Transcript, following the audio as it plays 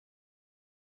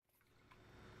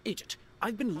Agent,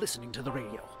 I've been listening to the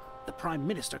radio. The Prime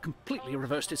Minister completely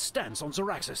reversed his stance on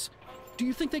Zoraxis. Do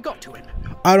you think they got to him?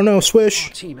 I don't know, Swish.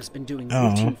 Our team has been doing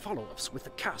routine follow-ups with the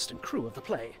cast and crew of the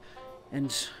play.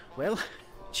 And, well,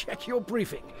 check your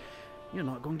briefing. You're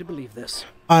not going to believe this.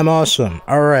 I'm awesome.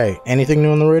 Alright, anything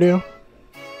new on the radio?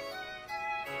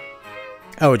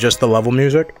 Oh, just the level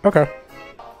music? Okay.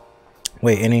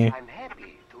 Wait, any... I'm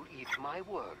happy to eat my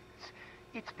words.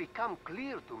 It's become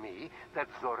clear to me that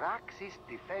Zoraxis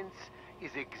defense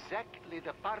is exactly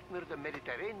the partner the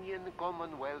Mediterranean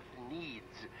Commonwealth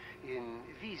needs in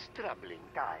these troubling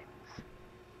times.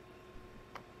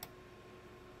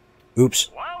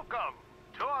 Oops. Welcome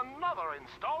to another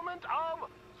installment of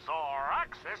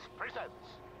Zoraxis Presents.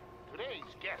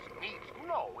 Today's guest needs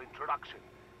no introduction.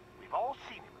 We've all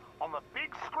seen him on the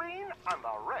big screen and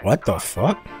the red What the carpet.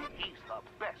 fuck? He's the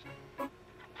best.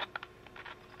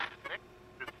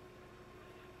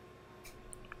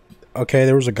 Okay,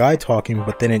 there was a guy talking,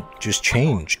 but then it just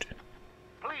changed.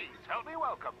 Please help me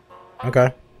welcome.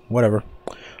 Okay, whatever.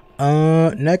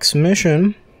 Next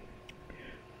mission.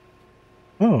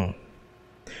 Oh.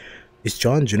 Is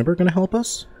John Juniper gonna help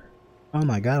us? Oh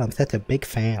my god, I'm such a big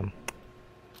fan.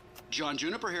 John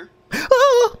Juniper here.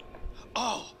 Ah!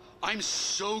 Oh, I'm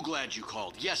so glad you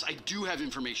called. Yes, I do have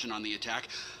information on the attack,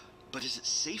 but is it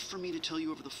safe for me to tell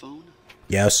you over the phone?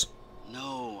 Yes.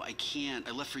 No, I can't.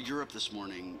 I left for Europe this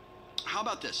morning. How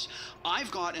about this? I've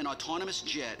got an autonomous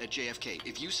jet at JFK.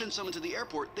 If you send someone to the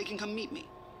airport, they can come meet me.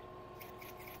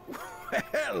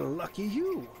 Well, lucky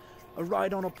you. A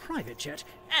ride on a private jet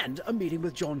and a meeting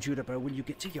with John Juniper when you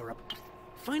get to Europe.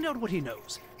 Find out what he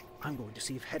knows. I'm going to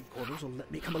see if headquarters will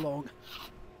let me come along.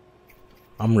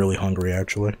 I'm really hungry,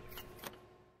 actually.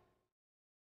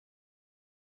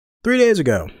 3 days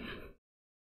ago.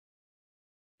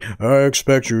 I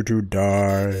expect you to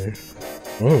die.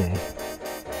 Oh.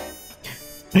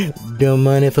 Don't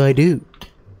mind if I do.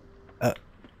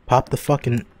 Pop the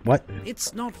fucking... What?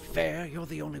 It's not fair you're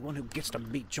the only one who gets to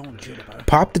meet John Juniper.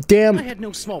 Pop the damn... I had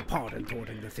no small part in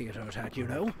thwarting the theater attack, you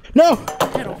know. No! The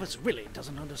head office really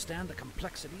doesn't understand the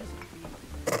complexities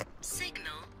of...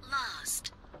 Signal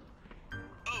lost.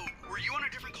 Oh, were you on a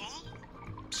different call?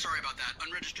 Sorry about that.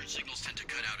 Unregistered signals tend to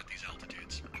cut out at these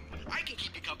altitudes. I can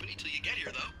keep you company till you get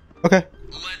here, though. Okay.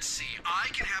 Let's see. I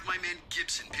can have my man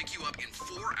Gibson pick you up in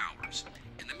 4 hours.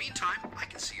 In the meantime, I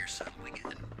can see you're settling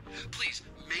in. Please,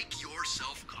 make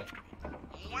yourself comfortable.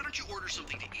 Why don't you order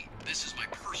something to eat? This is my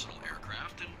personal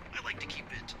aircraft, and I like to keep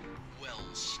it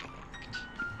well-stocked.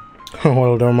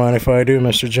 Well, don't mind if I do,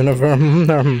 Mr. Jennifer.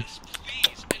 Yes,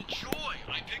 please, enjoy.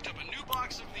 I picked up a new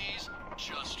box of these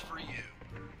just for you.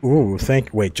 Ooh,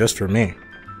 wait, just for me.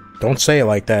 Don't say it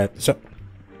like that. So...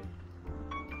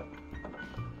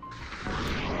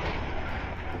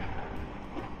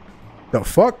 The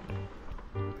fuck?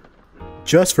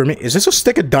 Just for me? Is this a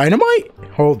stick of dynamite?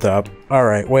 Hold up.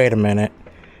 Alright, wait a minute.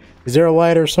 Is there a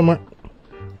lighter somewhere?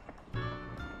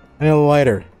 I need a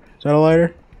lighter. Is that a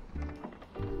lighter?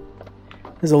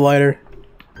 There's a lighter.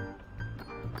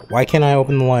 Why can't I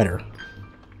open the lighter?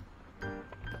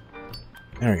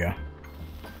 There we go.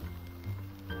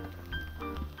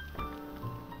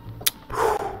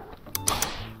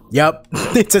 Yep,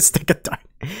 it's a stick of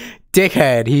dynamite.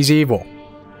 Dickhead, he's evil.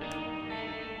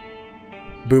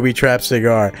 Booby trap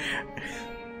cigar.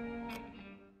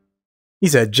 He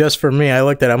said, just for me. I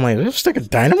looked at it, I'm like, is this a stick of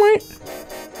dynamite?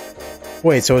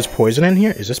 Wait, so is poison in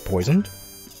here? Is this poisoned?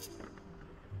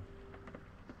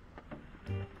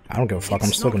 I don't give a fuck.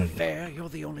 I'm still gonna... fair. You're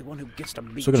the only one who gets to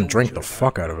meet Still gonna John drink the Juniper.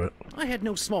 fuck out of it. I had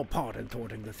no small part in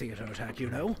thwarting the theater attack, you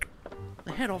know.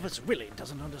 The head office really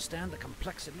doesn't understand the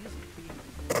complexities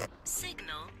of...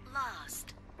 Signal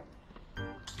lost.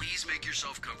 Please make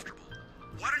yourself comfortable.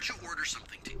 Why don't you order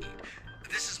something to eat?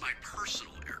 This is my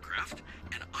personal aircraft,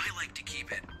 and I like to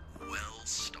keep it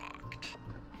well-stocked.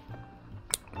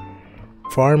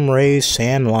 Farm-raised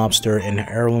sand lobster and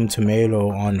heirloom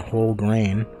tomato on whole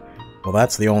grain. Well,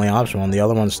 that's the only option one. The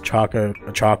other one's chocolate.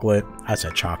 I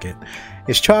said chocolate.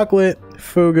 It's chocolate,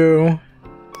 fugu.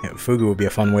 Yeah, fugu would be a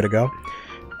fun way to go.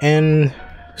 And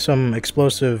some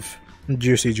explosive,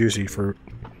 juicy fruit.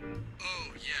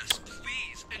 Oh, yes,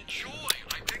 please, enjoy.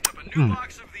 I picked up a new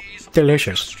box of these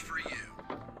Delicious. just for you.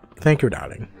 Thank you,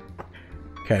 darling.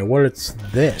 Okay, what is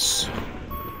this?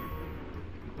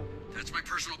 That's my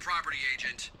personal property,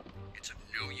 Agent. It's of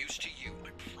no use to you, I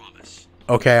promise.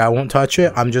 Okay, I won't touch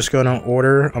it. I'm just gonna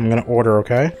order. I'm gonna order,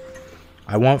 okay?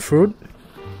 I want food.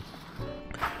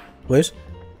 Please?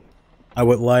 I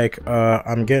would like,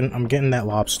 I'm getting that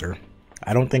lobster.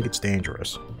 I don't think it's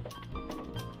dangerous.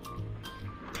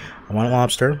 I want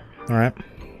lobster. Alright.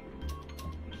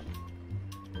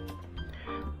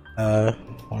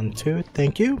 1, 2,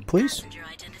 thank you, please. Passenger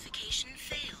identification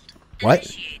failed. What?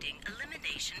 Initiating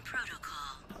elimination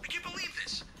protocol. I can't believe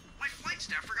this. My flight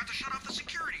staff forgot to shut off the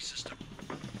security system.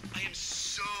 I am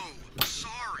so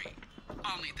sorry.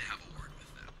 I'll need to have a word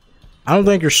with them. I don't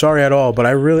think you're sorry at all, but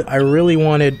I really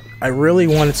wanted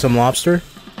some lobster.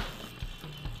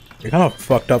 You're kind of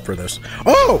fucked up for this.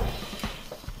 Oh!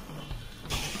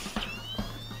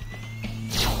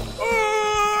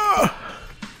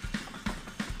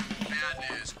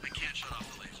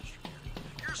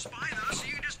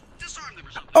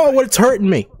 Oh, what? It's hurting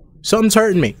me. Something's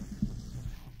hurting me.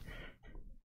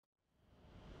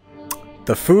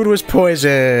 The food was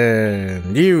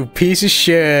poisoned. You piece of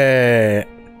shit.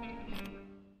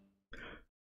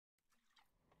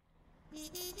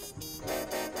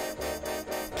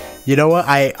 You know what?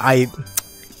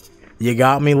 You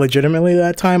got me legitimately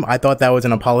that time. I thought that was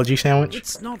an apology sandwich.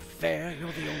 It's not fair.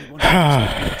 You're the only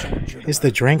one. Is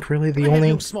the drink really the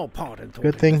only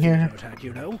good thing here? Attack,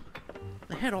 you know?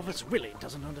 The head office really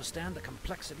doesn't understand the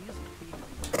complexities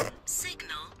of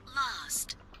Signal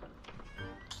lost.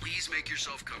 Please make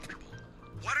yourself comfortable.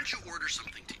 Why don't you order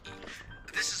something to eat?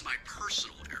 This is my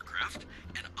personal aircraft,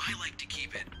 and I like to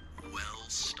keep it well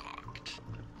stocked.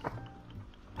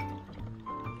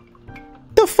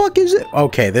 The fuck is it?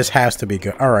 Okay, this has to be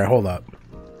good. Alright, hold up.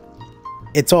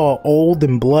 It's all old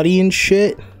and bloody and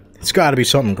shit. It's gotta be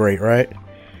something great, right?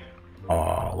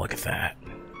 Oh, look at that.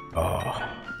 Oh.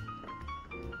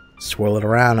 Swirl it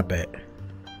around a bit.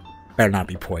 Better not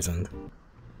be poisoned.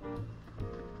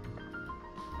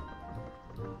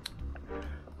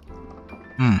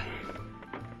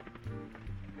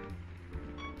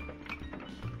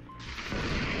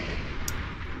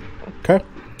 Okay.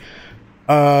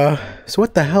 So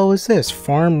what the hell is this?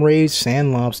 Farm-raised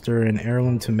sand lobster and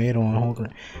heirloom tomato on whole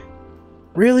grain.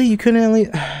 Really? You couldn't at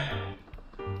least...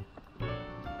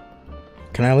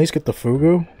 Can I at least get the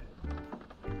fugu?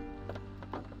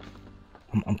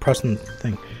 I'm pressing the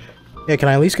thing. Yeah, can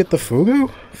I at least get the fugu?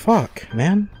 Fuck,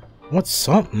 man. What's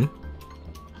something?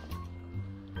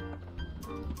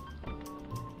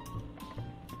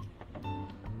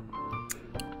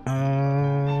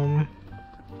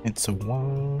 It's a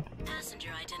one. Passenger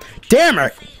identification Damn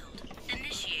it! failed.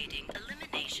 Initiating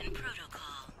elimination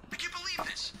protocol. I can't believe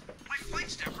this. My flight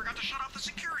staff forgot to shut off the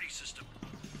security system.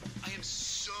 I am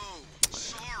so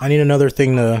sorry. I need another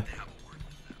thing to...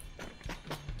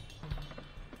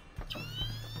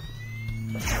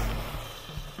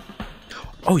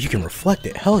 Oh, you can reflect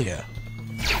it. Hell yeah.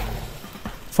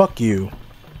 Fuck you.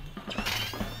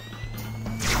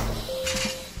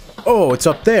 Oh, it's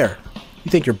up there. You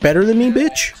think you're better than me,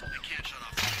 bitch?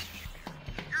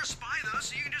 You're a spy, though,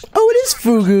 so you can just... Oh, it is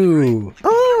fugu.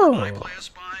 Oh. Play a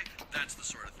spy. That's the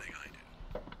sort of thing I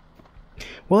do.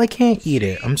 Well, I can't eat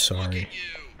it. I'm sorry.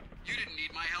 You didn't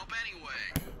need my help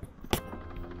anyway.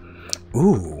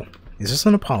 Ooh. Is this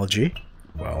an apology?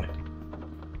 Well.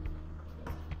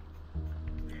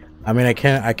 I mean, I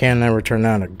can't never turn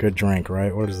down a good drink,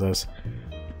 right? What is this?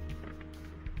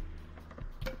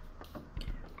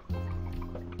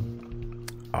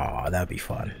 Aw, that'd be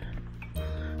fun.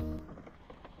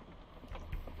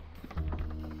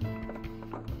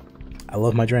 I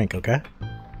love my drink, okay?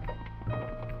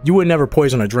 You would never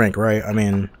poison a drink, right? I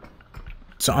mean,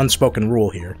 it's an unspoken rule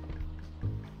here.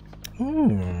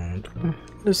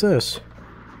 What is this?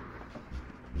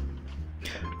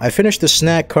 I finished the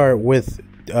snack cart with,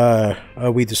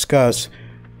 we discussed.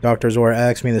 Dr. Zora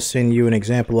asked me to send you an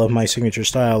example of my signature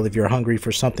style. If you're hungry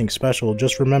for something special,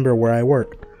 just remember where I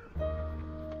work.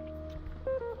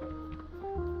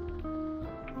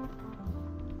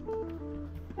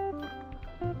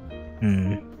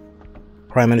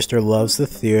 Prime Minister loves the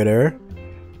theater.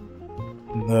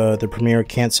 The Premier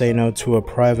can't say no to a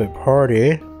private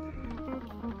party.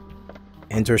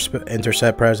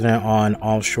 Intercept President on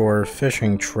offshore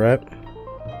fishing trip.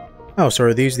 Oh, so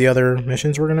are these the other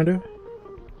missions we're gonna do?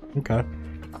 Okay.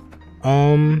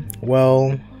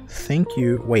 Well, thank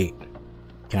you. Wait.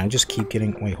 Can I just keep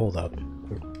getting... Wait, hold up.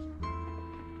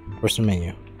 Where's the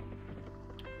menu?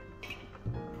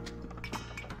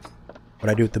 What'd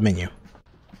I do with the menu?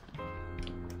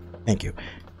 Thank you.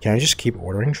 Can I just keep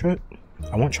ordering shit?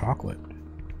 I want chocolate.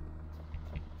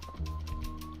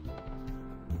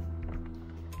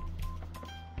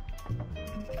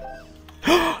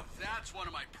 That's one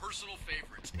of my personal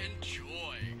favorites.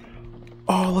 Enjoy.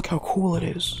 Oh, look how cool it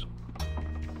is.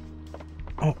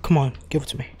 Oh, come on. Give it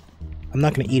to me. I'm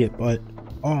not gonna eat it, but...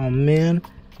 Oh, man.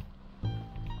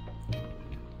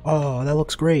 Oh, that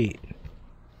looks great.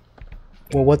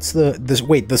 Well, what's the...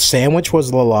 Wait, the sandwich was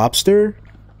the lobster?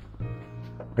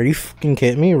 Are you fucking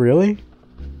kidding me? Really?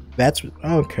 That's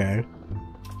okay.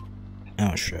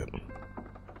 Oh shit.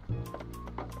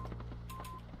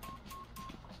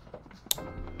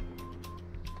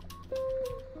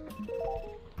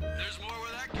 There's more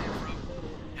where that came from.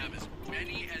 Have as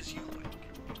many as you like.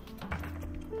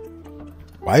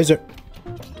 Why is it?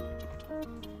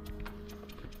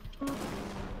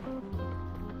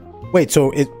 Wait, so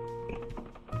it...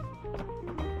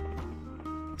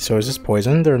 So is this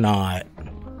poisoned or not?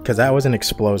 Because that was an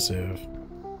explosive.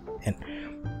 And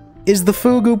is the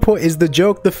fugu is the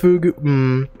joke the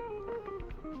fugu...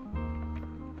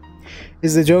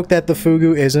 Is the joke that the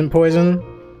fugu isn't poison?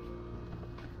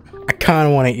 I kind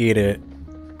of want to eat it.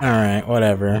 Alright,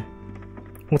 whatever.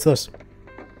 What's this?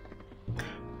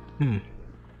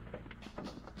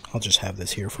 I'll just have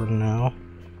this here for now.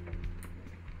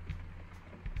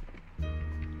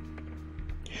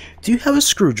 Do you have a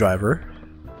screwdriver?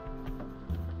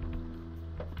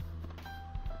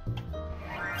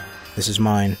 This is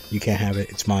mine. You can't have it.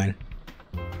 It's mine.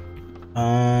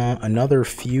 Another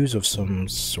fuse of some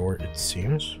sort, it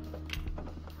seems.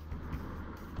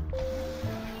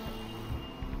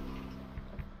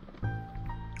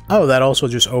 Oh, that also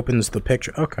just opens the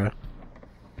picture. Okay.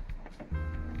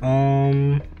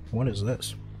 What is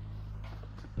this?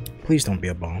 Please don't be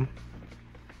a bomb.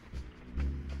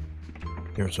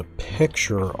 There's a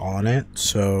picture on it,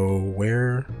 so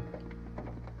where...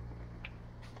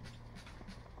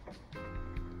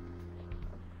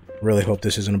 Really hope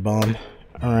this isn't a bomb.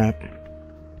 Alright.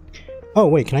 Oh,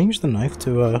 wait, can I use the knife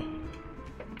to,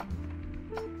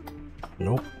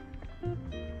 Nope.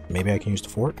 Maybe I can use the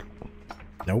fork?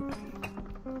 Nope.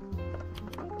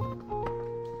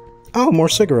 Oh, more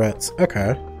cigarettes.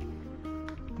 Okay.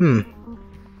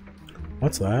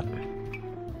 What's that?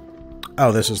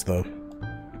 Oh, this is the...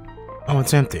 Oh,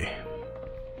 it's empty.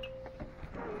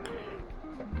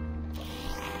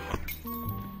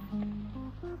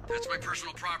 That's my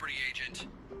personal property, Agent.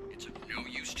 It's of no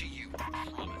use to you, I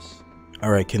promise.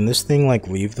 Alright, can this thing, like,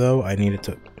 leave, though? I need it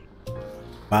to...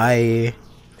 Bye.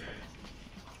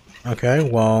 Okay,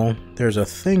 well, there's a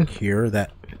thing here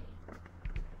that...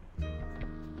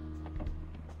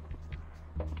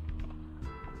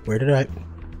 Where did I...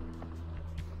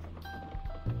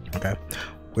 Okay.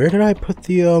 Where did I put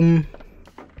the,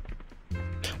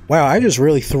 Wow, I just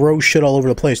really throw shit all over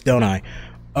the place, don't I?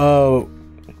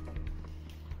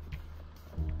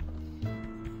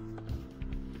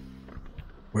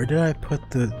 Where did I put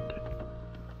the...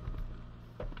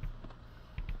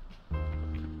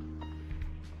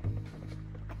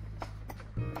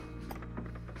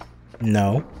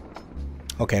 No.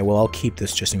 Okay, well, I'll keep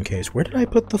this just in case. Where did I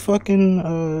put the fucking,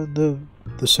 the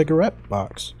cigarette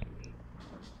box?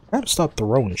 I gotta stop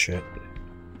throwing shit.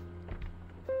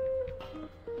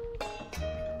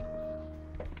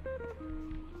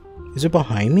 Is it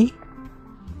behind me?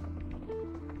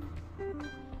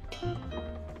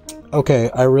 Okay,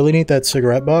 I really need that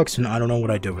cigarette box, and I don't know what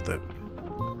I did with it.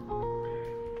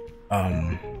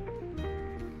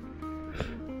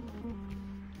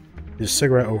 There's a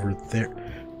cigarette over there.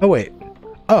 Oh, wait.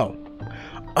 Oh.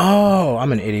 Oh,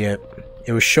 I'm an idiot.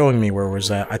 It was showing me where it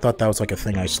was at. I thought that was like a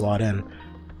thing I slot in.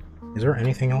 Is there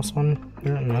anything else on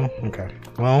here? No? Okay.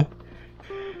 Well.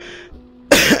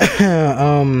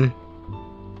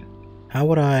 How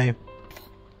would I...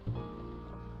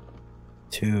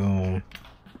 2...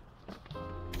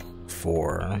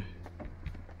 4...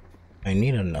 I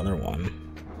need another one.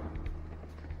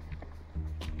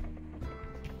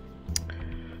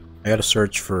 I gotta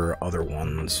search for other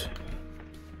ones.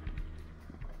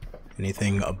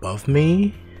 Anything above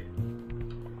me?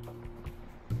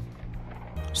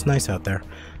 It's nice out there.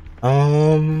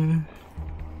 I'll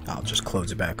just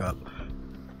close it back up.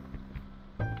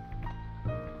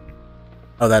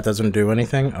 Oh, that doesn't do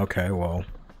anything? Okay, well.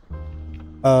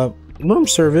 Room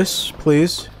service,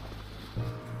 please.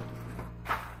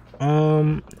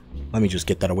 Let me just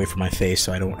get that away from my face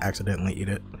so I don't accidentally eat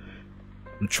it.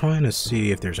 I'm trying to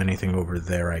see if there's anything over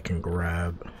there I can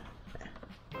grab.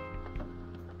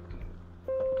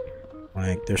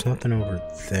 Like, there's nothing over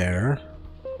there.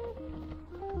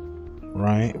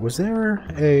 Right? Was there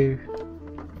a...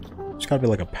 There's gotta be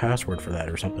like a password for that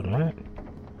or something, right?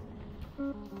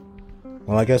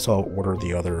 Well, I guess I'll order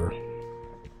the other...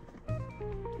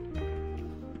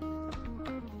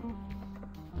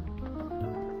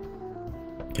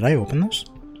 Can I open this?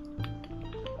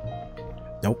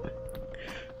 Nope.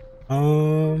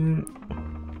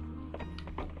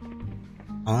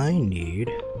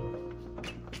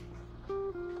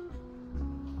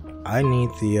 I need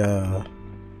the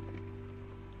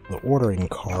ordering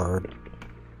card.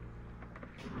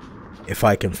 If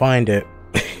I can find it.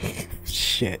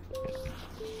 Shit.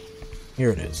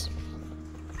 Here it is.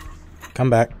 Come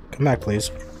back. Come back,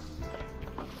 please.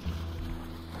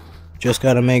 Just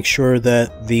gotta make sure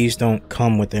that these don't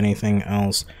come with anything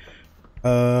else.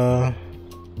 5.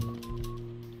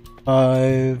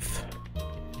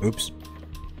 Oops.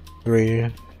 3.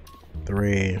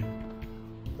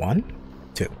 1.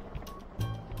 2.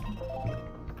 Oh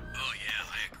yeah,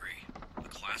 I agree. A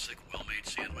classic, well-made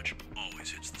sandwich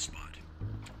always hits the spot.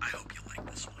 I hope you like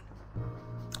this one.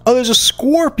 Oh, there's a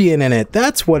scorpion in it.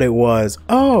 That's what it was.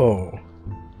 Oh.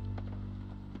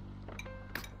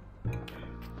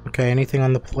 Okay, anything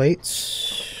on the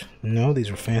plates? No, these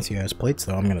are fancy-ass plates,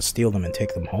 though. I'm gonna steal them and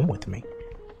take them home with me.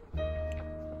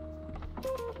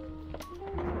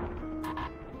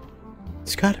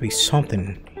 There's gotta be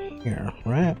something here,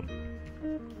 right?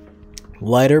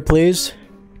 Lighter, please.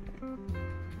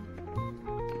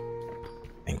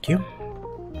 Thank you.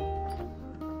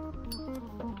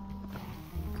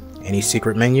 Any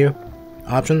secret menu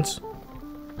options?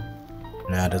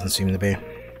 Nah, it doesn't seem to be.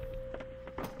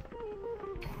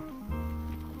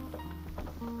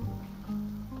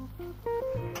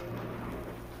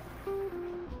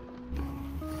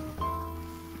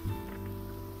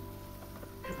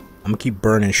 I'm gonna keep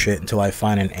burning shit until I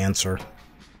find an answer.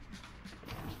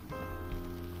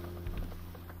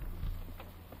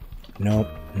 Nope,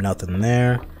 nothing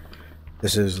there.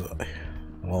 This is,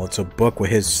 well, it's a book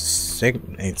with his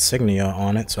insignia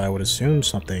on it, so I would assume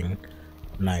something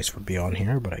nice would be on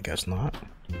here, but I guess not.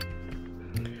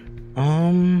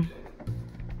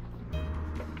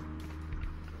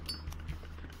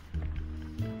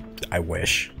 I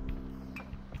wish.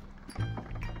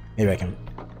 Maybe I can.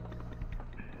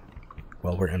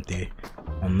 Well, we're empty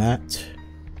on that.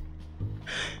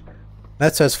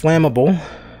 That says flammable.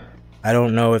 I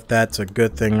don't know if that's a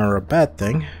good thing or a bad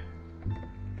thing.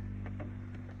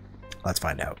 Let's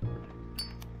find out.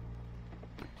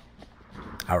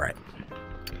 Alright.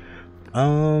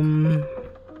 Can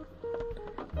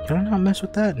I not mess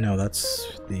with that? No,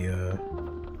 that's the,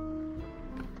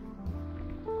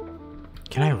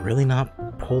 Can I really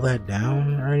not pull that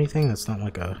down or anything? That's not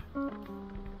like a...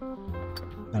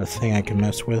 not a thing I can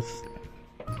mess with.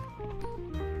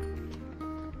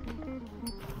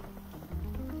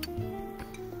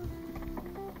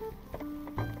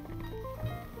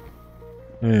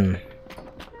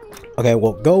 Okay,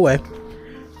 well, go away.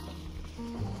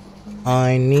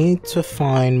 I need to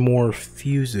find more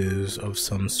fuses of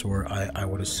some sort, I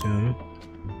would assume.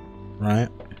 Right?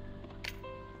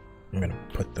 I'm gonna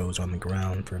put those on the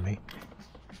ground for me.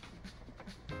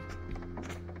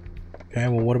 Okay,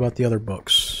 well, what about the other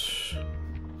books?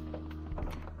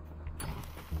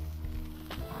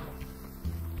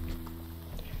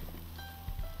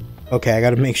 Okay, I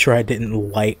gotta make sure I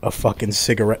didn't light a fucking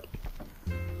cigarette.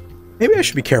 Maybe I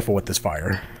should be careful with this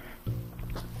fire.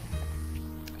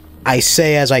 I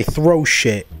say as I throw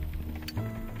shit.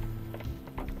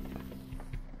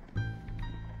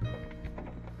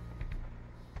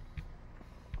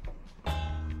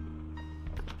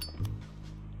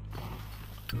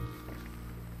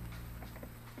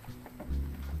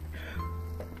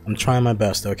 I'm trying my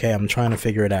best, okay? I'm trying to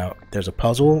figure it out. There's a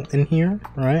puzzle in here,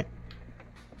 right?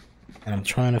 And I'm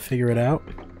trying to figure it out.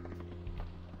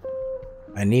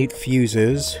 I need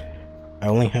fuses. I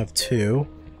only have 2.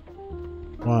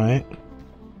 Right.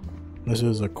 This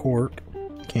is a cork.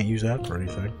 Can't use that for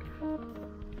anything.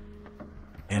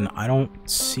 And I don't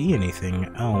see anything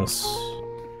else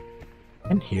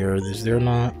in here. Is there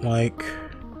not, like...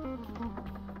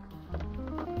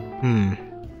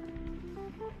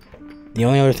 The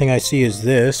only other thing I see is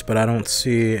this, but I don't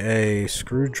see a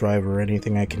screwdriver or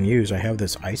anything I can use. I have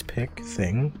this ice pick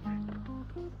thing,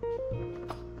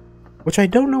 which I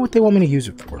don't know what they want me to use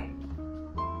it for.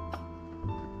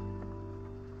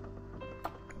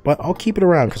 But I'll keep it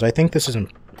around because I think this is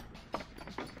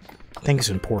it's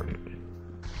important.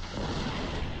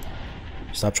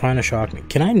 Stop trying to shock me.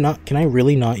 Can I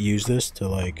really not use this to,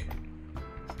 like...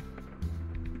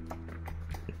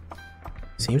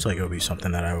 Seems like it would be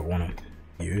something that I would want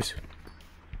to use.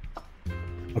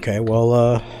 Okay,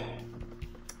 well,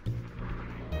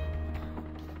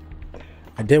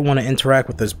 I didn't want to interact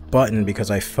with this button because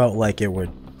I felt like it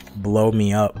would blow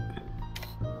me up.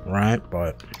 Right?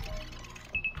 But...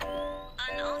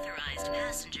 Unauthorized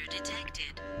passenger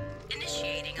detected.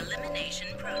 Initiating elimination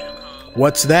protocol.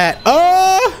 What's that? Oh!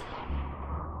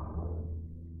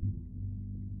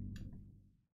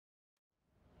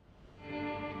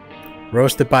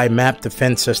 Roasted by Map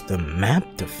Defense System.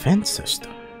 Map Defense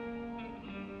System?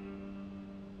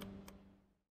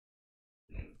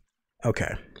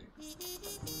 Okay.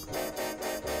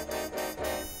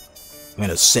 I'm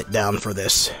gonna sit down for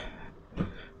this.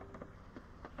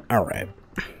 Alright.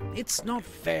 It's not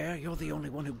fair you're the only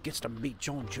one who gets to meet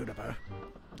John Juniper.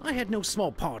 I had no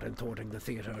small part in thwarting the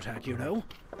theater attack, you know.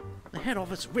 The head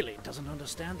office really doesn't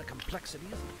understand the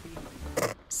complexities of being...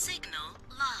 Signal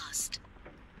lost.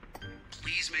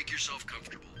 Please make yourself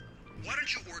comfortable. Why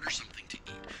don't you order something to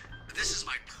eat? This is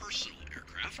my personal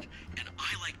aircraft, and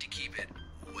I like to keep it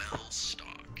well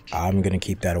stocked. I'm gonna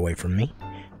keep that away from me.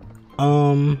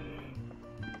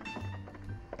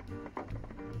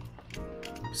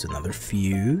 It's another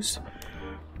fuse.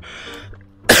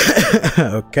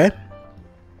 Okay.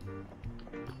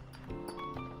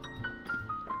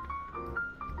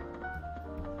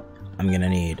 I'm gonna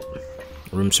need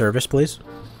room service, please.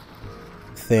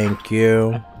 Thank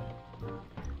you.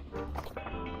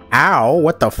 Ow,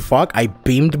 what the fuck? I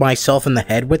beamed myself in the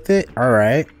head with it?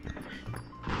 Alright.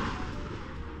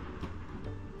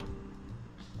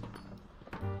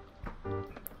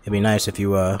 It'd be nice if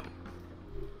you, How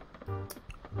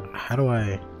do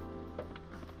I...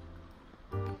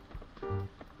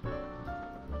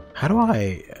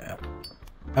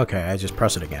 Okay, I just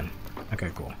press it again.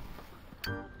 Okay, cool.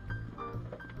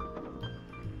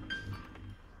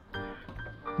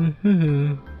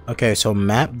 Okay, so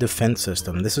map defense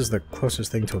system. This is the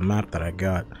closest thing to a map that I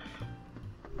got.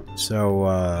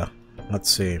 So, let's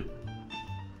see.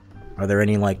 Are there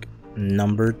any, like,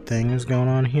 numbered things going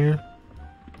on here?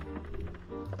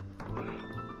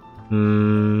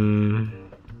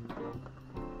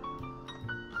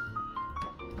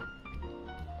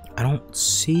 I don't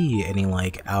see any,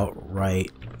 like,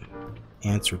 outright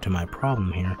answer to my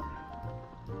problem here.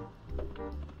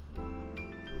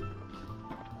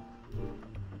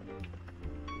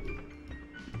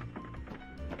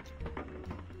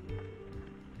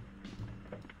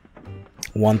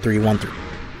 One three.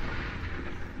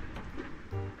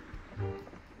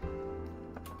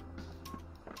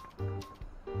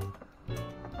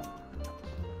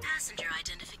 Passenger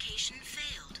identification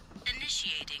failed.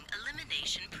 Initiating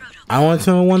elimination protocol. I want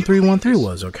to know what 1313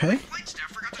 was, okay? Flight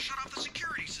staff forgot to shut off the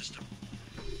security system.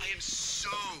 I am so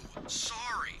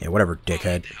sorry. Yeah, whatever,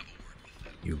 dickhead.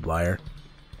 You liar.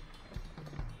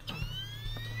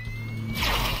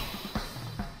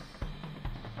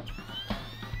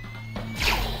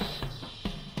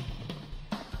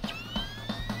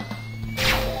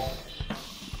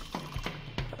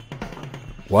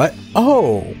 What?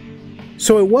 Oh!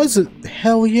 So it was a...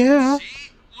 Hell yeah!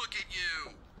 See? Look at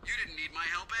you. You didn't need my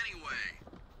help anyway.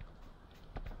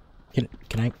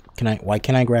 Can I... Why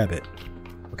can't I grab it?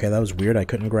 Okay, that was weird. I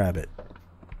couldn't grab it.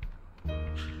 I'd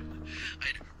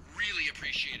really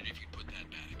appreciate it if you'd put that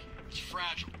back. It's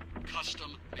fragile.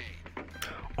 Custom made.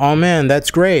 Oh man,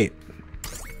 that's great!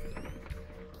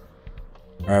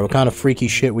 Alright, what kind of freaky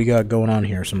shit we got going on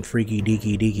here? Some freaky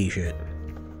deaky shit.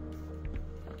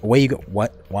 Away you go.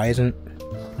 What? Why isn't...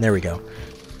 There we go.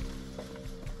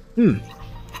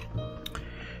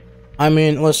 I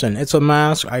mean, listen, it's a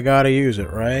mask. I gotta use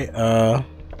it, right?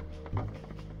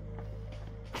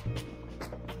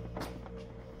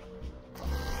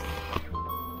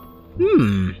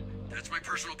 That's my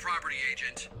personal property,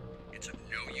 Agent. It's of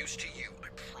no use to you, I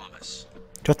promise.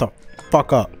 Shut the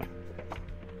fuck up.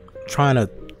 I'm trying to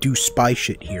do spy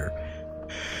shit here.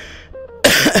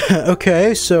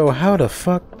 Okay, so how the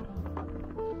fuck...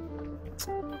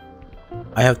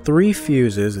 I have 3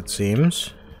 fuses, it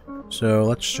seems. So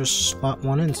let's just slot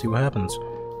one in, see what happens.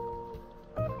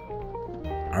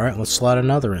 Alright, let's slot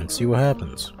another in, see what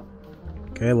happens.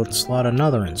 Okay, let's slot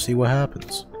another in, see what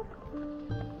happens.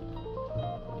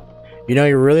 You know,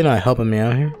 you're really not helping me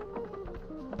out here.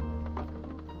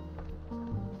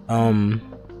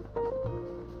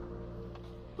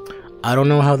 I don't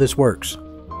know how this works.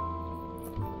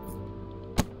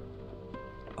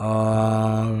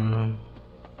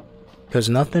 Because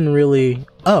nothing really...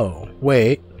 Oh,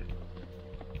 wait.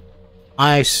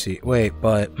 I see. Wait,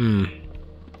 but... But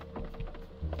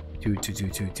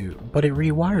it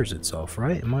rewires itself,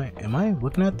 right? Am I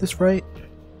looking at this right?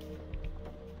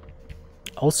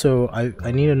 Also,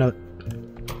 I need another...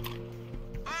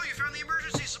 Oh, you found the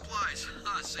emergency supplies.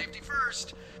 Safety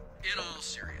first. In all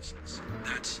seriousness,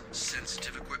 that's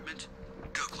sensitive equipment.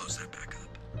 Go close that back up.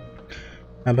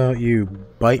 How about you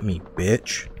bite me,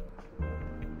 bitch?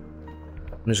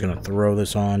 I'm just gonna throw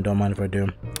this on. Don't mind if I do.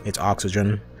 It's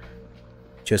oxygen.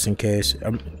 Just in case.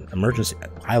 Emergency.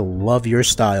 I love your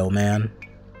style, man.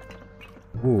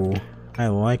 Ooh. I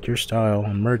like your style.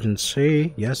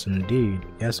 Emergency. Yes, indeed.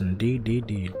 Yes,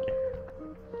 indeed.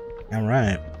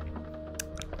 Alright.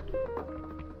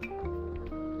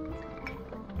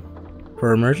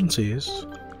 For emergencies.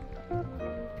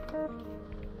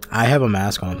 I have a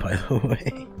mask on, by the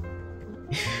way.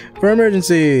 For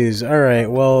emergencies! Alright,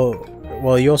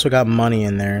 well, you also got money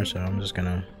in there, so I'm just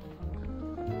gonna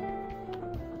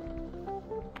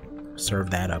serve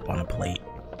that up on a plate.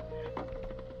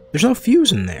 There's no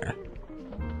fuse in there.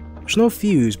 There's no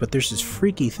fuse, but there's this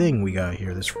freaky thing we got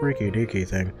here. This freaky deaky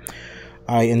thing.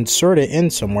 I insert it in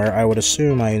somewhere. I would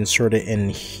assume I insert it in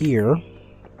here.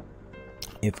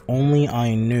 If only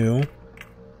I knew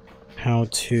how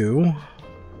to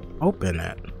open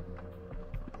it.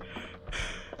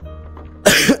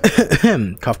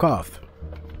 Cough, cough.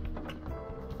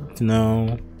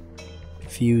 No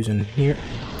fuse in here.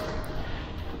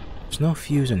 There's no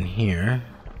fuse in here.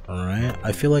 Alright.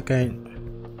 I feel like I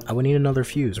would need another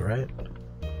fuse, right?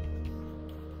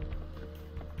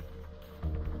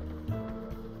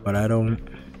 But I don't...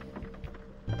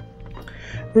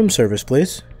 Room service,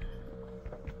 please.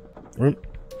 Room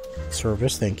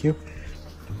service, thank you.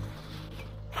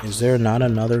 Is there not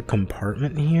another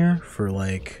compartment here for,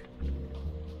 like...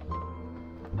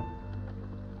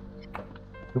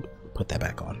 Oop, put that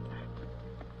back on.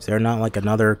 Is there not, like,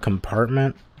 another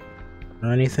compartment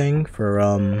or anything for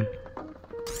a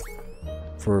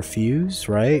fuse,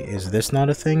 right? Is this not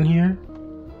a thing here?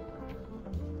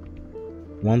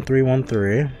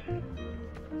 1313.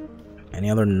 Any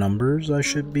other numbers I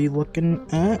should be looking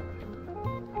at?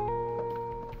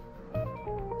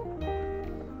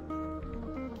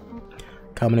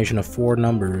 Combination of 4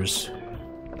 numbers.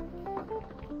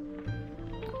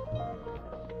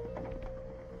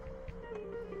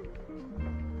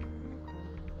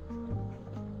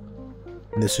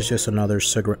 This is just another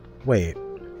cigarette. Wait.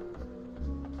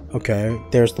 Okay,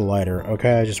 there's the lighter.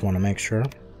 Okay, I just want to make sure.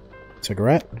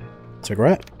 Cigarette.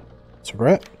 Cigarette.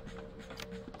 Cigarette.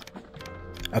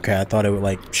 Okay, I thought it would,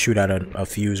 like, shoot out a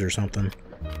fuse or something.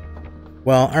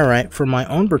 Well, alright. For my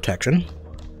own protection,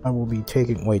 I will be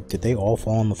taking... Wait, did they all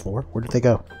fall on the floor? Where did they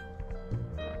go?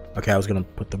 Okay, I was gonna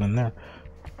put them in there.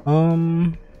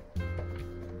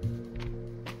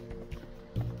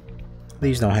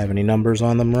 These don't have any numbers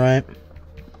on them, right?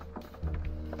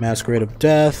 Masquerade of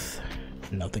Death.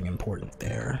 Nothing important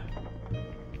there.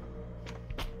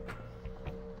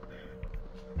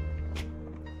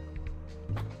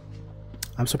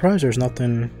 I'm surprised there's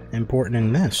nothing important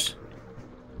in this.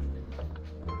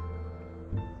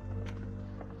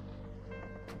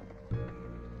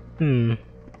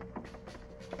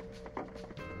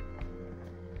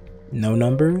 No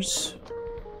numbers.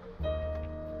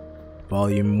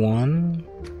 Volume 1.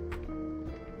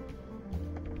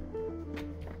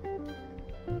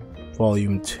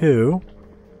 Volume 2.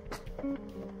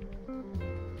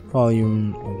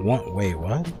 Volume 1. Wait,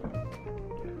 what?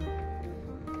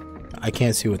 I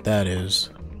can't see what that is.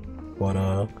 But,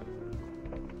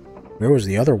 where was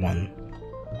the other one?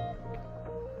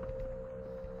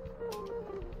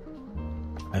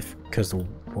 Because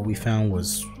what we found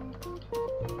was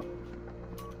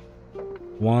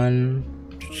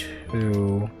 1,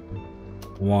 2,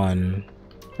 1.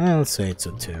 Let's say it's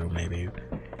a 2, maybe.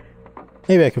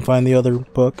 Maybe I can find the other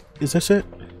book. Is this it?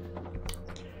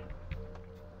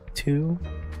 2.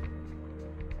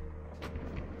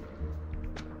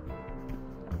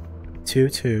 2,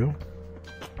 2.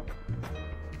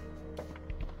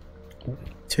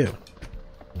 2.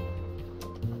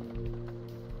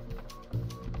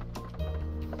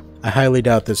 I highly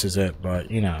doubt this is it,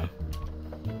 but, you know.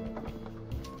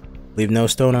 Leave no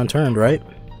stone unturned, right?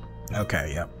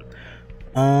 Okay, yep.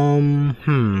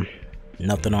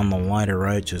 Nothing on the lighter,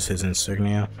 right? Just his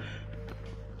insignia.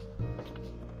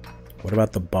 What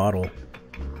about the bottle?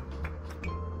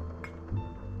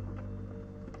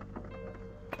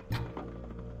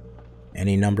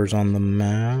 Any numbers on the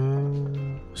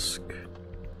mask?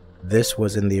 This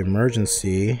was in the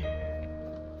emergency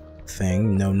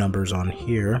thing. No numbers on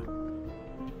here.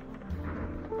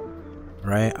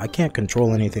 Right? I can't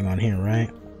control anything on here, right?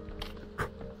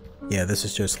 Yeah, this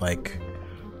is just like...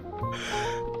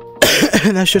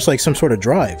 That's just like some sort of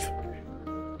drive.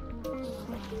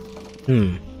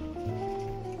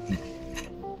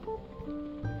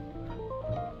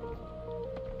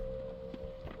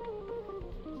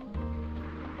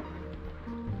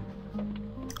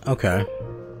 Okay.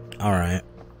 Alright.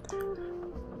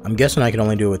 I'm guessing I can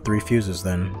only do it with 3 fuses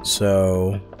then,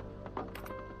 so...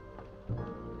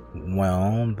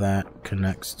 Well, that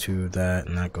connects to that,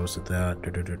 and that goes to that.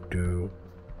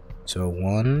 So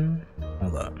 1...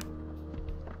 Hold up.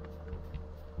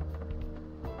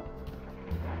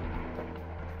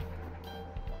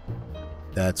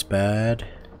 That's bad.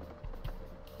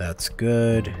 That's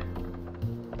good.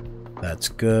 That's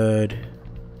good.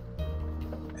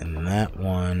 And that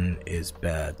one is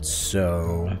bad.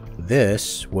 So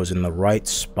this was in the right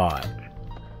spot.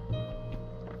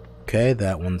 Okay,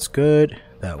 that one's good.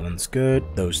 That one's good.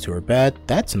 Those two are bad.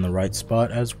 That's in the right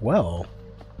spot as well.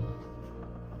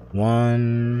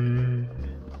 1,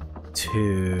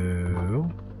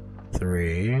 2,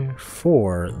 3,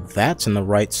 4. That's in the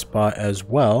right spot as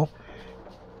well.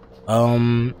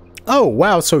 Oh,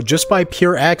 wow, so just by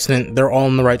pure accident, they're all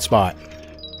in the right spot.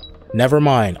 Never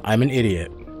mind, I'm an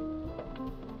idiot.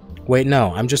 Wait,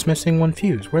 no, I'm just missing one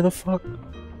fuse. Where the fuck?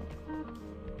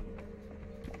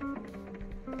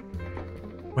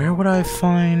 Where would I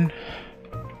find...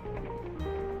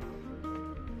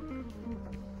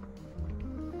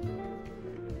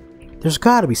 There's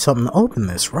gotta be something to open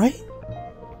this, right?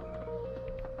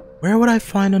 Where would I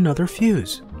find another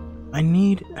fuse? I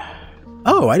need...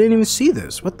 Oh, I didn't even see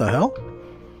this. What the hell?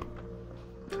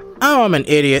 Oh, I'm an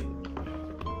idiot.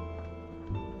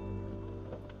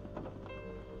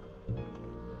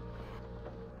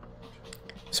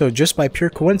 So just by pure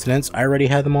coincidence, I already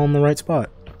had them all in the right spot.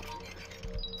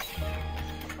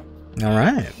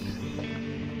 Alright.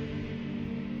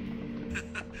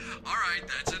 Alright,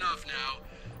 that's enough now.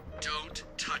 Don't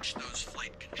touch those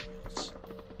flight controls.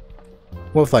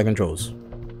 What flight controls?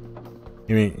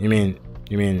 You mean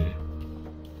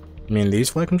these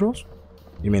flight controls?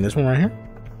 You mean this one right here?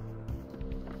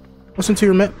 Listen to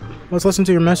your let's listen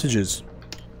to your messages.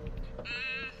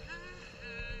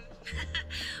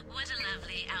 What a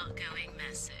lovely outgoing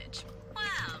message.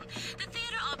 Well, the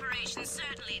theater operation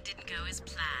certainly didn't go as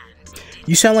planned.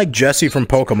 You sound like Jessie from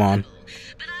Pokemon.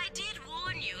 But I did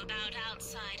warn you about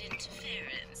outside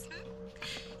interference.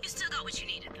 You still got what you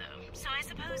needed, though, so I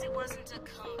suppose it wasn't a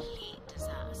complete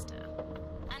disaster.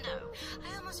 And oh,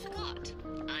 I almost forgot.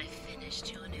 I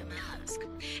finished your new mask.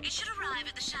 It should arrive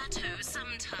at the chateau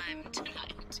sometime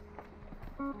tonight.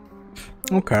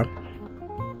 Okay.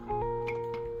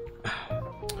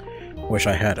 Wish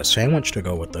I had a sandwich to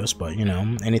go with this, but you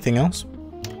know, anything else?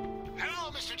 Hello,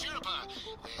 Mr. Juniper.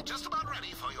 We're just about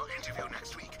ready for your interview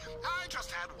next week. I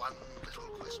just had one little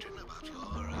question about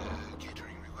your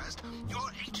catering request. Your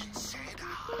agent said,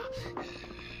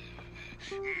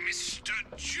 Mr.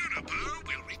 Juniper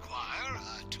will require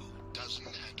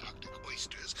 24 Antarctic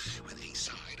oysters with a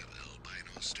side of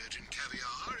albino sturgeon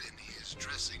caviar in his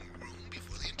dressing room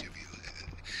before the interview.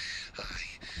 I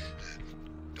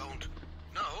don't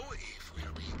know if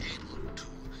we'll be able to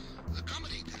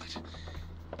accommodate that.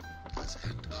 Does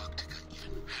Antarctica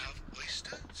even have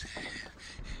oysters?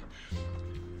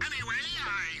 Anyway,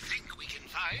 I think we can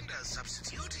find a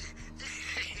substitute.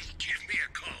 Give me a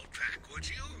call back, would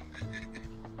you?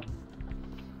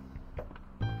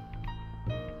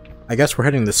 I guess we're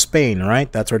heading to Spain, right?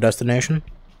 That's our destination?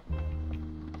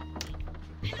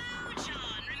 Hello,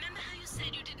 John. Remember how you said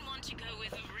you didn't want to go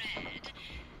with red?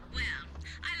 Well,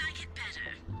 I like it better.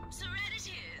 So red it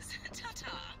is.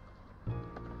 Ta-ta.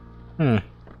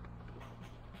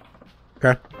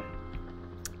 Okay.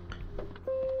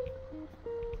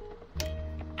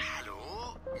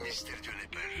 Hello, Mr.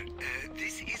 Juniper.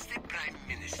 This is the Prime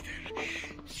Minister.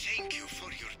 Thank you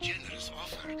for your generous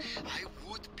offer. I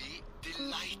would be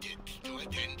delighted to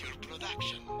attend your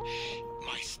production.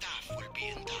 My staff will be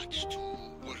in touch to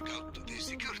work out the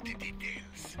security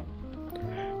details.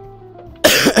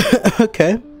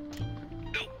 Okay.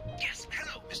 Oh, yes.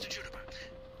 Hello, Mr. Juniper.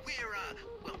 We're,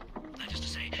 well, that is to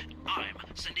say, I'm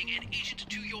sending an agent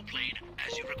to your plane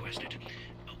as you requested.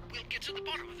 We'll get to the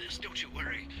bottom of this, don't you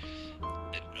worry.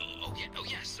 Oh,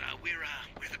 yes,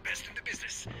 we're the best in the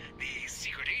business. The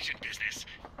secret agent business.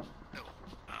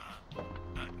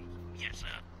 Yes,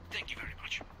 thank you very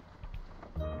much.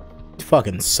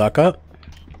 Fucking suck up.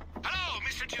 Hello,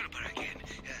 Mr. Juniper again.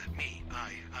 Me.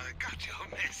 I got your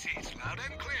message loud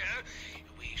and clear.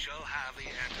 We shall have the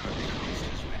Antarctic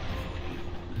oysters ready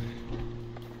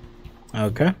for you.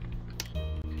 Okay.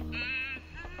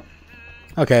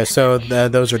 Okay, so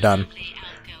those are done.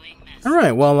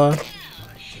 Alright, well,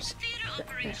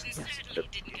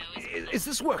 Is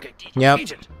this working? Yep.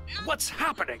 Agent, what's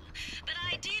happening? But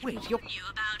I did Wait, warn you're you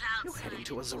about You're outside heading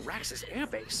to a Zoraxis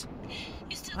airbase.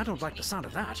 You still I don't got like what the you sound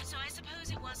of needed, that. So I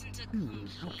suppose it wasn't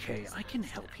a Okay, I can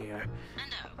help here.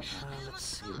 And oh, I Let's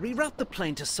see. almost Reroute the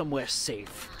plane to somewhere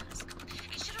safe.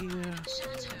 It should Here. arrive at the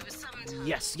chateau sometime.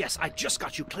 Yes, I just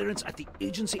got you clearance at the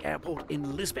agency airport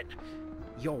in Lisbon.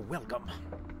 You're welcome.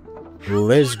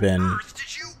 Lisbon. Earth,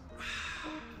 did you?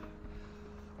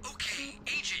 Okay,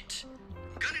 agent.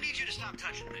 Gonna need you to stop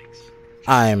touching things.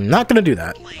 I'm not gonna do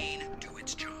that. Plane do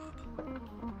its job.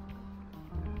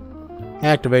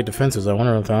 Activate defenses. I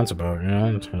wonder what that's about, you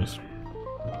know?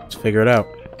 Let's figure it out.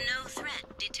 No threat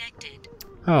detected.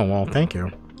 Oh, well, thank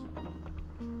you.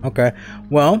 Okay,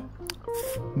 well,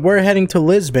 we're heading to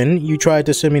Lisbon. You tried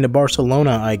to send me to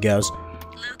Barcelona, I guess.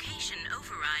 Location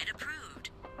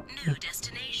new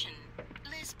destination,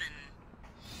 Lisbon.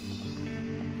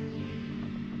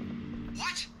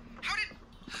 What? How did...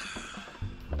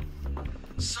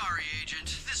 Sorry,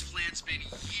 Agent. This plan's been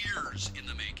years in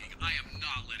the making. I am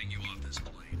not letting you off this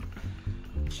plane.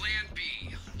 Plan B.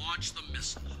 Launch the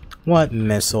missile. What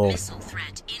missile? Missile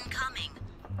threat incoming.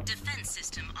 Defense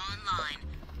system online.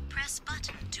 Press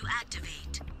button to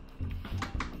activate.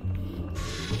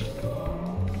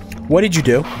 What did you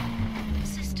do?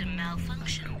 System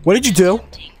malfunction. What did you do?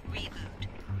 Attempting reboot.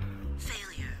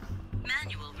 Failure.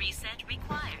 Manual reset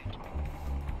required.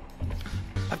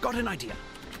 I've got an idea.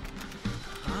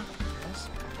 Huh? Yes?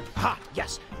 Ah,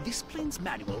 yes. This plane's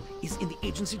manual is in the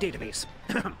agency database.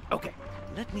 Okay,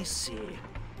 let me see.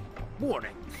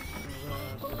 Warning.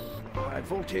 High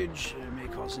voltage may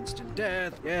cause instant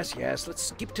death. Yes, yes. Let's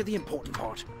skip to the important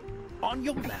part. On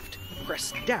your left,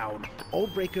 press down all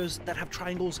breakers that have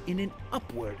triangles in an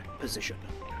upward position.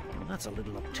 Well, that's a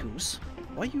little obtuse.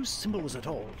 Why use symbols at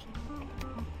all?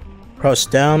 Press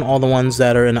down all the ones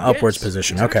that are in an upwards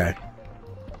position. Exactly.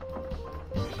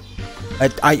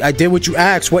 Okay. I did what you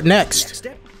asked. What Next next?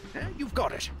 step. You've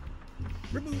got it.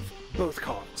 Remove both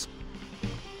cards.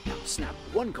 Now snap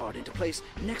one card into place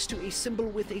next to a symbol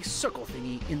with a circle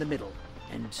thingy in the middle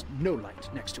and no light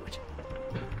next to it.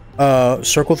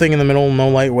 Circle thing in the middle, no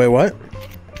light. Wait, what?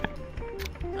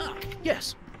 Ah,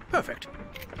 yes. Perfect.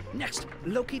 Next,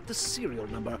 locate the serial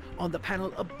number on the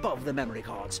panel above the memory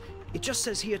cards. It just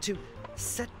says here to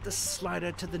set the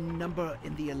slider to the number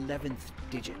in the 11th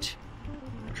digit.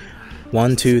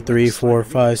 1, 2, 3, 4,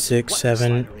 5, 6,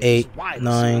 7, 8,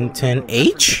 9, 10.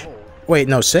 H? Wait,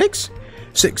 no, 6?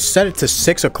 6. Set it to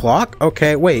 6 o'clock?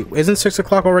 Okay, wait. Isn't 6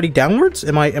 o'clock already downwards?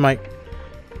 Am I...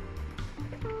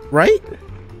 Right?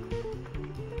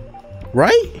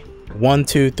 Right? 1,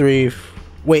 2, 3...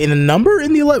 Wait, in the number?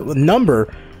 In the 11th...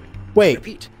 Number? Wait.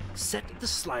 Repeat. Set the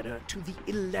slider to the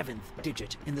 11th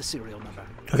digit in the serial number.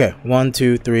 Okay, 1,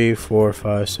 2, 3, 4,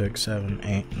 5, 6, 7,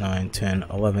 8, 9, 10,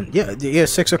 11. Yeah,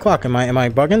 6 o'clock. Am I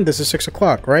bugging? This is 6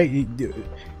 o'clock, right? You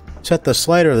set the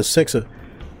slider to 6.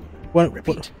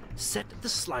 Repeat. Set the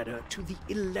slider to the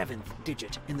 11th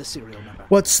digit in the serial number.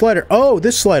 What slider? Oh,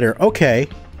 this slider. Okay.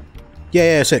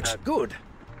 Yeah, 6. Good.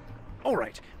 All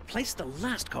right. Place the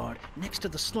last card next to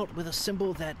the slot with a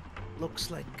symbol that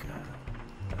looks like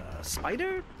a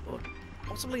spider or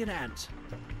possibly an ant.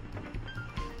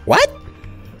 What?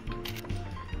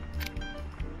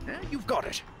 You've got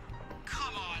it.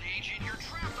 Come on, Agent. You're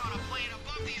trapped on a plane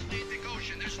above the Atlantic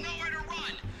Ocean. There's nowhere to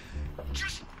run.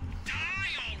 Just die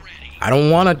already. I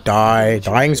don't want to die.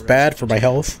 Dying's bad for my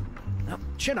health. Now,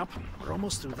 chin up. We're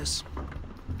almost through this.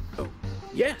 Oh,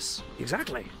 yes,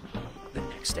 exactly. The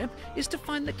next step is to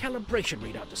find the calibration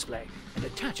readout display and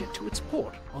attach it to its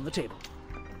port on the table.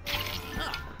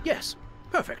 Ah, yes,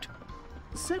 perfect.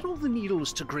 Set all the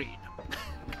needles to green.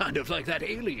 Kind of like that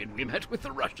alien we met with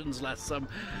the Russians last summer.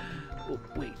 Oh,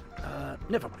 wait,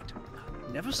 never mind.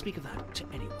 Never speak of that to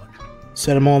anyone.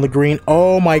 Set them all in the green.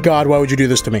 Oh my god, why would you do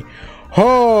this to me?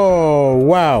 Oh,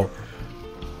 wow.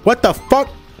 What the fuck?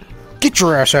 Get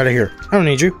your ass out of here. I don't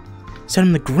need you. Set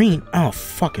them the green. Oh,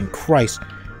 fucking Christ.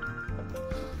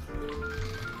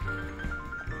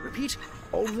 Repeat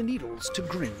all the needles to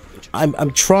green.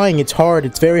 I'm trying. It's hard.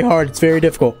 It's very hard. It's very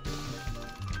difficult.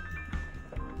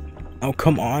 Oh,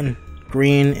 come on.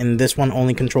 Green, and this one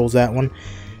only controls that one.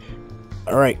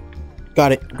 Alright.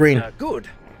 Got it. Green. Good.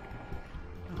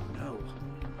 Oh no.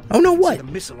 Oh no, I see what? the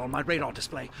missile on my radar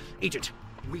display. Agent,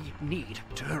 we need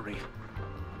to hurry.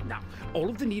 Now, all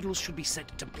of the needles should be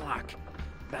set to black.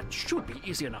 That should be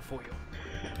easy enough for you.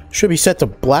 Should be set to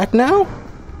black now?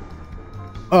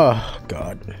 Oh,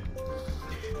 God.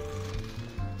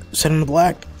 Set them to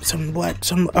black. Set them to black.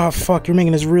 Set them... Oh, fuck. You're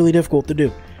making this really difficult to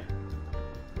do.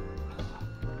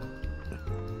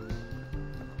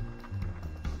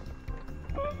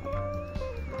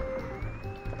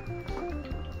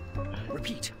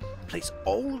 Repeat. Place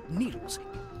all needles.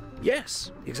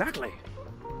 Yes, exactly.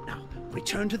 Now,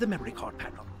 return to the memory card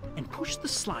panel and push the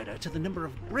slider to the number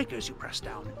of breakers you press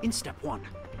down in step 1.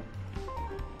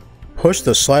 Push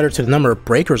the slider to the number of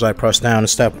breakers I press down in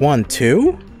step 1.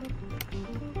 2?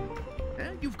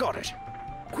 You've got it.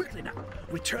 Quickly now,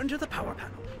 return to the power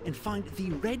panel and find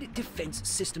the red defense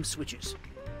system switches.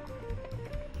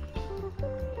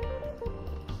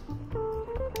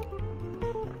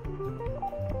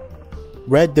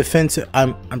 Red defense...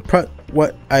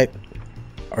 What?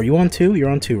 Are you on 2? You're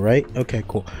on 2, right? Okay,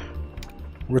 cool.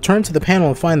 Return to the panel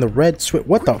and find the red switch.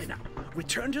 What the... Now,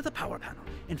 return to the power panel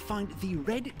and find the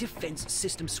red defense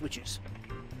system switches.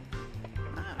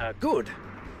 Good.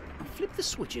 Now flip the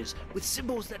switches with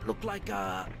symbols that look like,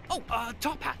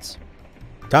 top hats.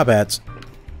 Top hats.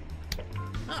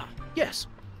 Ah, yes.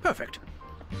 Perfect.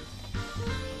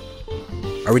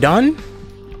 Are we done?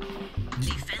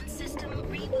 Defense system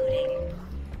rebooting.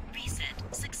 Reset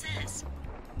success.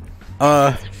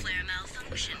 Uh, Flare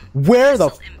malfunction. where the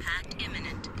Missile impact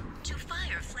imminent. To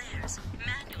fire flares,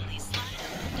 manually slide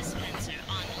open dispenser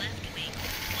on left wing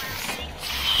while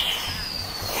safely.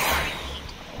 Repeat.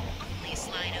 Only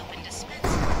slide open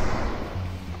dispenser.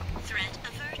 Threat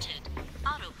averted.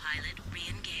 Autopilot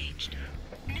re-engaged.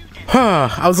 New Huh,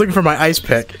 I was looking for my ice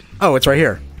pick. Oh, it's right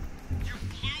here.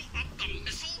 You blew up the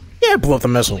missile? Yeah, I blew up the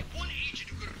missile. One agent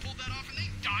who could have pulled that off and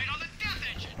they died on the death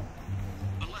engine.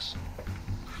 Unless...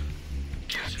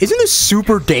 Isn't this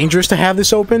super dangerous to have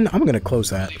this open? I'm gonna close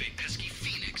that. I believe a pesky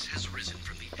phoenix has risen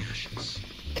from the ashes.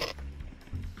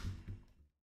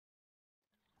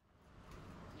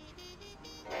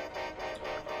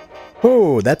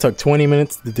 Oh, that took 20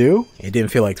 minutes to do? It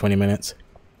didn't feel like 20 minutes.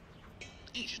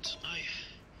 Agent,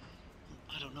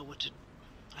 I don't know what to...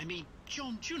 I mean,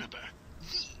 John Juniper.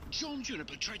 The John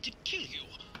Juniper tried to kill you.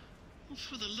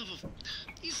 For the love of...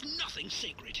 Is nothing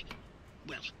sacred.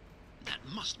 Well, that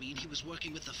must mean he was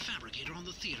working with the Fabricator on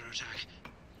the theater attack.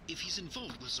 If he's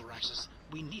involved with Zoraxis,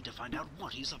 we need to find out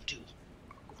what he's up to.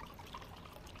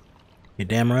 You're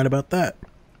damn right about that.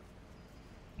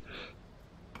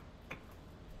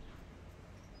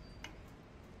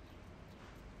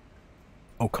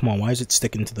 Oh, come on. Why is it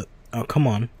sticking to the... Oh, come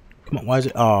on. Come on. Why is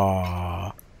it...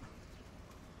 Oh.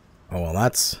 Oh, well,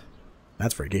 that's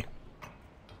freaky.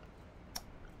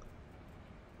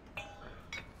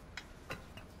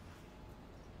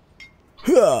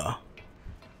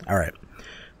 Alright.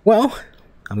 Well,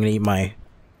 I'm going to eat my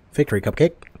victory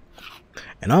cupcake.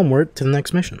 And onward to the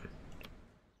next mission.